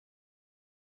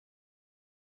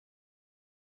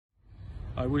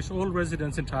I wish all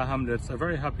residents in Thai hamlets a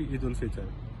very happy Eid al-Fitr.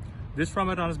 This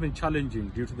Ramadan has been challenging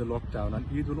due to the lockdown, and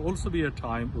Eid will also be a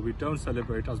time where we don't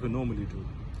celebrate as we normally do.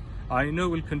 I know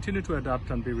we'll continue to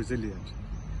adapt and be resilient.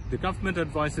 The government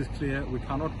advice is clear: we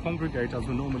cannot congregate as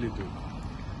we normally do.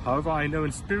 However, I know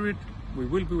in spirit we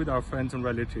will be with our friends and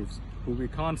relatives who we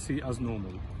can't see as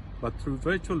normal. But through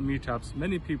virtual meetups,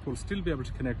 many people will still be able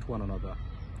to connect to one another.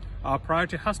 Our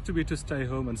priority has to be to stay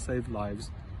home and save lives,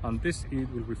 and this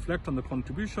Eid will reflect on the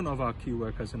contribution of our key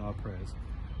workers in our prayers.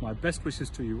 My best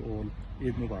wishes to you all.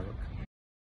 Eid Mubarak.